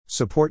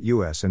Support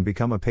US and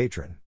become a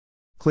patron.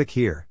 Click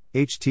here,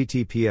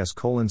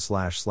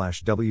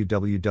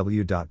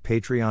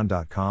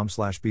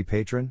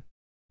 https://www.patreon.com/bepatron.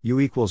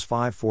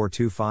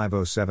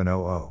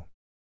 U=542507000.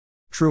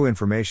 True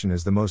information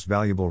is the most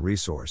valuable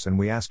resource and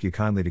we ask you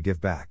kindly to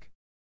give back.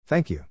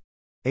 Thank you.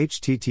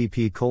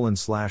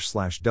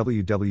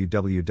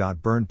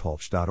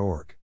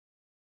 http://www.burnpulch.org.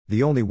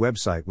 The only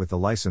website with the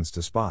license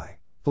to spy.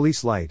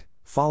 Police Light.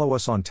 Follow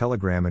us on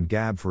Telegram and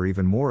Gab for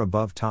even more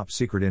above top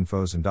secret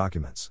infos and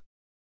documents.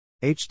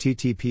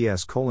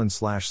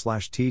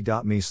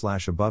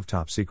 https://t.me/above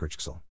top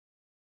secretsxl.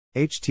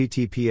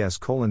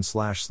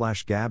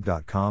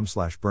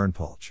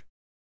 https://gab.com/burnpulch.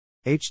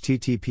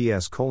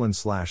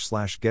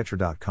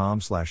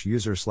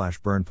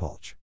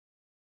 https://getter.com/user/burnpulch.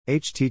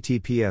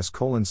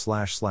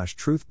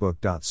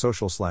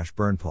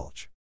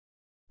 https://truthbook.social/burnpulch.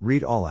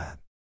 Read all at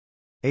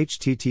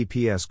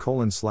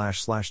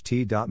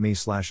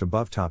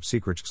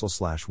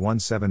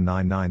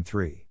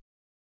https://t.me/above-top-secretsxl/17993.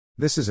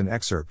 This is an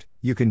excerpt.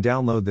 You can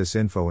download this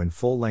info in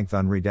full length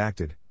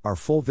unredacted, our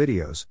full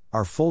videos,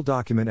 our full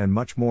document and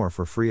much more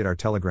for free at our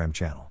Telegram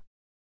channel.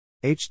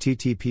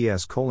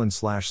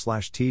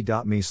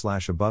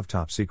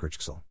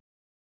 https://t.me/above-top-secretsxl.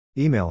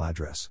 Email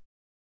address.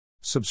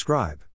 Subscribe.